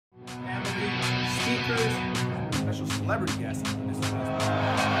Special celebrity guest.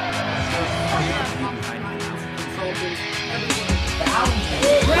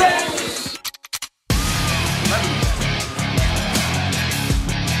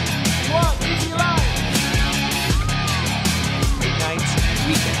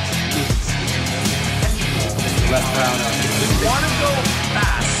 If you want to go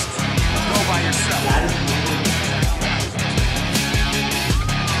fast, go by yourself.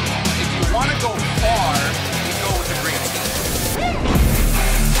 If you want to go far, you go with a great team.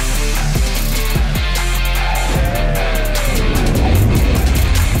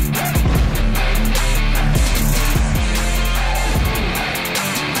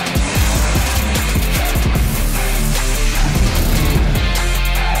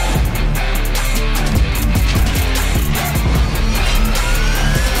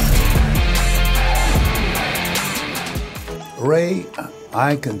 Ray,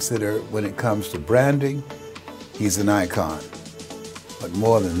 I consider, when it comes to branding, he's an icon. But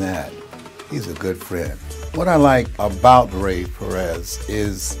more than that, he's a good friend. What I like about Ray Perez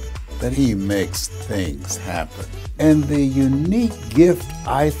is that he makes things happen. And the unique gift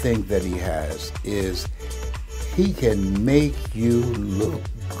I think that he has is he can make you look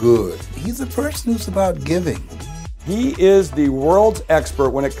good. He's a person who's about giving. He is the world's expert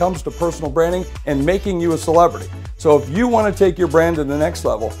when it comes to personal branding and making you a celebrity. So if you want to take your brand to the next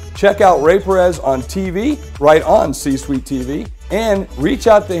level, check out Ray Perez on TV, right on C-Suite TV, and reach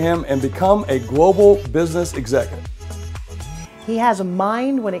out to him and become a global business executive. He has a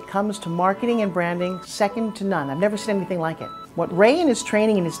mind when it comes to marketing and branding second to none. I've never seen anything like it. What Ray and his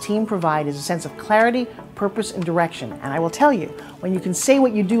training and his team provide is a sense of clarity, purpose, and direction. And I will tell you, when you can say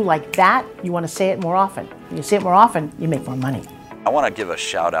what you do like that, you want to say it more often. When you say it more often, you make more money. I want to give a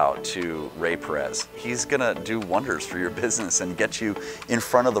shout out to Ray Perez. He's going to do wonders for your business and get you in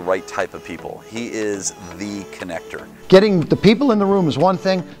front of the right type of people. He is the connector. Getting the people in the room is one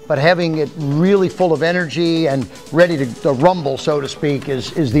thing, but having it really full of energy and ready to rumble, so to speak,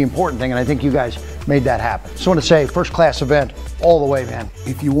 is the important thing, and I think you guys made that happen. So I want to say, first class event all the way, man.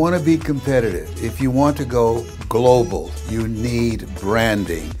 If you want to be competitive, if you want to go global, you need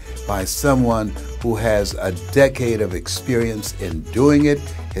branding by someone who has a decade of experience in doing it,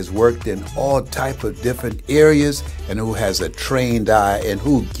 has worked in all type of different areas, and who has a trained eye and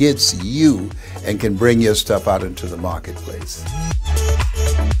who gets you and can bring your stuff out into the marketplace.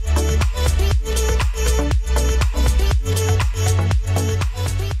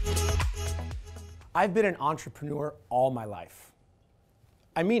 I've been an entrepreneur all my life.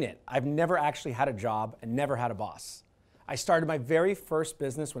 I mean it. I've never actually had a job and never had a boss. I started my very first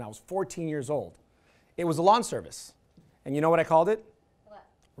business when I was 14 years old. It was a lawn service. And you know what I called it? What?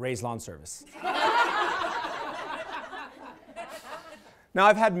 Ray's Lawn Service. Now,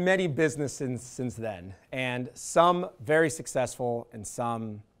 I've had many businesses since then, and some very successful and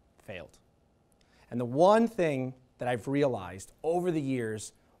some failed. And the one thing that I've realized over the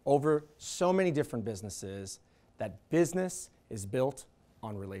years, over so many different businesses, that business is built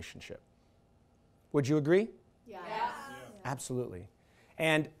on relationship. Would you agree? Yes. Absolutely.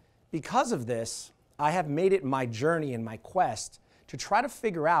 And because of this, I have made it my journey and my quest to try to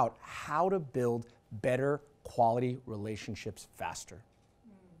figure out how to build better quality relationships faster.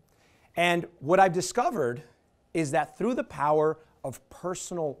 And what I've discovered is that through the power of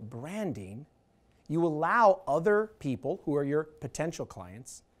personal branding, you allow other people who are your potential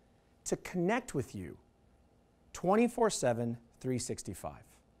clients to connect with you 24/7, 365.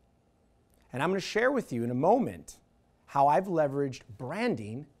 And I'm going to share with you in a moment how I've leveraged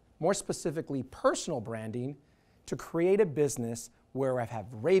branding, more specifically personal branding, to create a business where I have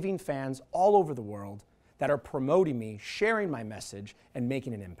raving fans all over the world that are promoting me, sharing my message, and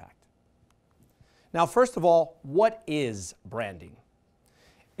making an impact. Now, first of all, what is branding?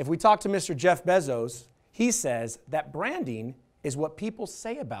 If we talk to Mr. Jeff Bezos, he says that branding is what people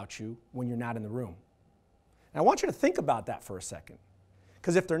say about you when you're not in the room. And I want you to think about that for a second.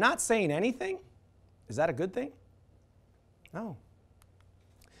 Because if they're not saying anything, is that a good thing? No.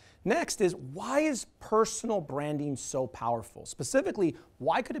 Next is, why is personal branding so powerful? Specifically,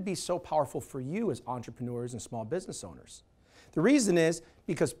 why could it be so powerful for you as entrepreneurs and small business owners? The reason is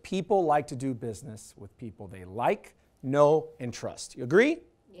because people like to do business with people they like, know, and trust. You agree?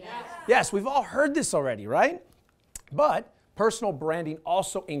 Yes. Yes, we've all heard this already, right? But personal branding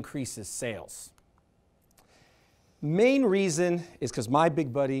also increases sales. Main reason is because my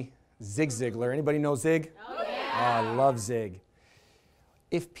big buddy, Zig Ziglar, anybody know Zig? Oh, yeah. Oh, I love Zig.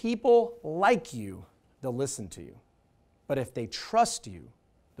 If people like you, they'll listen to you. But if they trust you,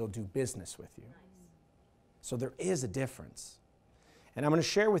 they'll do business with you. So there is a difference. And I'm going to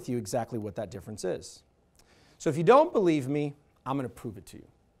share with you exactly what that difference is. So if you don't believe me, I'm going to prove it to you.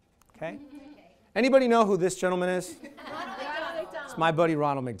 Okay? Anybody know who this gentleman is? It's my buddy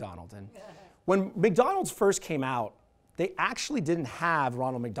Ronald McDonald. And when McDonald's first came out, they actually didn't have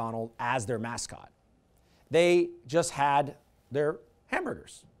Ronald McDonald as their mascot. They just had their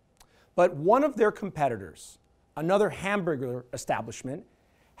hamburgers. But one of their competitors, another hamburger establishment,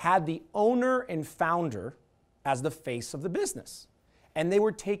 had the owner and founder as the face of the business. And they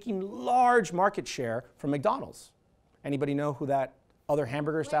were taking large market share from McDonald's. Anybody know who that other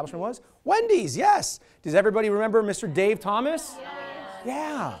hamburger establishment was? Wendy's, yes. Does everybody remember Mr. Dave Thomas?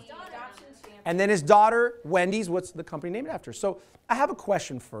 Yeah. And then his daughter, Wendy's, what's the company named after? So I have a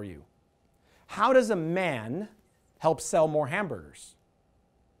question for you. How does a man help sell more hamburgers?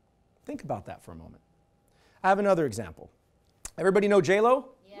 Think about that for a moment. I have another example. Everybody know J-Lo?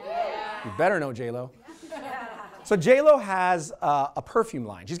 Yeah. You better know J-Lo. So J-Lo has a perfume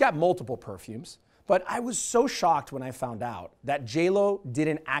line. She's got multiple perfumes. But I was so shocked when I found out that J-Lo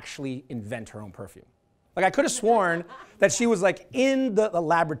didn't actually invent her own perfume. Like, I could have sworn that she was like in the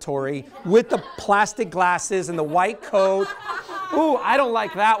laboratory with the plastic glasses and the white coat. Ooh, I don't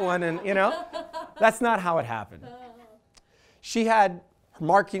like that one. And, you know, that's not how it happened. She had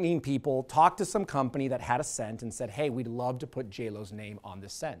marketing people talk to some company that had a scent and said, hey, we'd love to put J-Lo's name on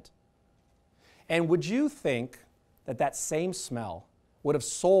this scent. And would you think that that same smell would have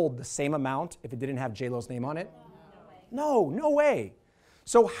sold the same amount if it didn't have J-Lo's name on it? No, no way.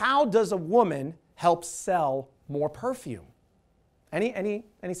 So how does a woman help sell more perfume? Any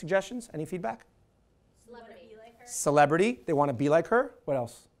suggestions? Any feedback? Celebrity. Like her. Celebrity. They want to be like her. What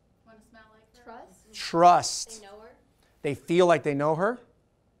else? Want to smell like her. Trust. They know her. They feel like they know her.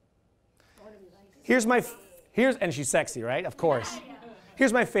 And she's sexy, right? Of course.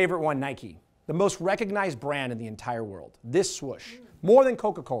 Here's my favorite one, Nike. The most recognized brand in the entire world. This swoosh. More than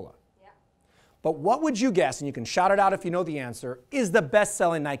Coca-Cola. Yeah. But what would you guess, and you can shout it out if you know the answer, is the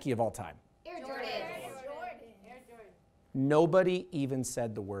best-selling Nike of all time? Air Jordan. Nobody even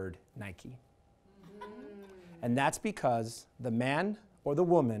said the word Nike. And that's because the man or the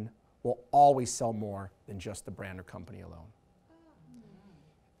woman will always sell more than just the brand or company alone.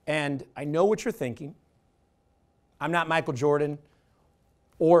 And I know what you're thinking. I'm not Michael Jordan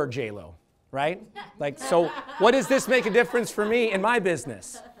or J-Lo, right? Like, so what does this make a difference for me in my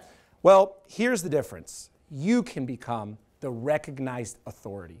business? Well, here's the difference. You can become the recognized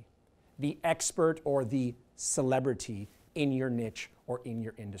authority, the expert or the celebrity in your niche or in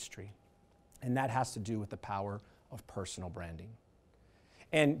your industry. And that has to do with the power of personal branding.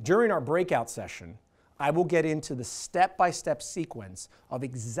 And during our breakout session, I will get into the step-by-step sequence of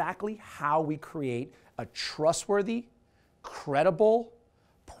exactly how we create a trustworthy, credible,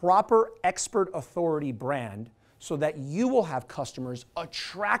 proper expert authority brand so that you will have customers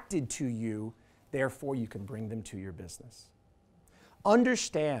attracted to you, therefore you can bring them to your business.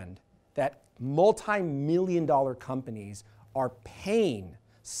 Understand that multi-million-dollar companies are paying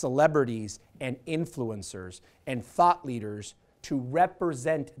celebrities and influencers and thought leaders to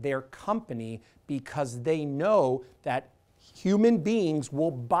represent their company because they know that human beings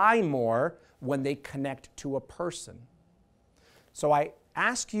will buy more when they connect to a person. So I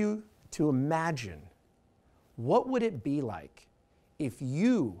ask you to imagine, what would it be like if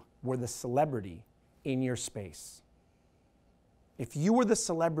you were the celebrity in your space? If you were the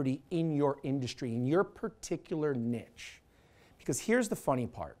celebrity in your industry, in your particular niche? Because here's the funny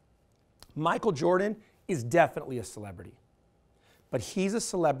part. Michael Jordan is definitely a celebrity. But he's a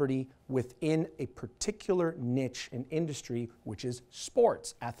celebrity within a particular niche and industry, which is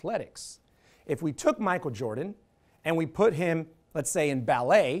sports, athletics. If we took Michael Jordan and we put him, let's say, in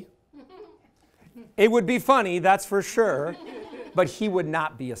ballet, it would be funny, that's for sure, but he would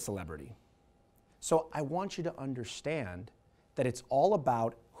not be a celebrity. So I want you to understand that it's all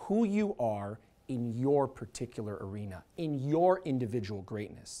about who you are in your particular arena, in your individual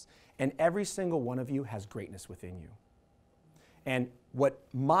greatness. And every single one of you has greatness within you. And what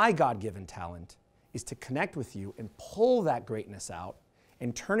my God-given talent is to connect with you and pull that greatness out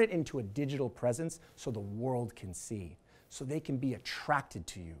and turn it into a digital presence so the world can see, so they can be attracted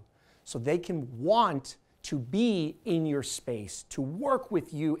to you, so they can want to be in your space, to work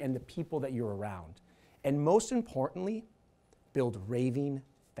with you and the people that you're around. And most importantly, build raving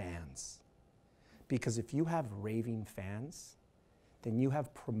fans. Because if you have raving fans, then you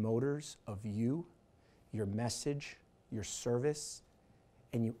have promoters of you, your message, your service,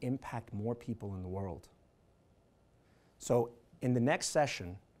 and you impact more people in the world. So in the next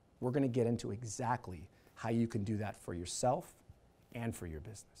session, we're going to get into exactly how you can do that for yourself and for your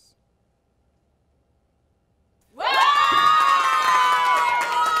business.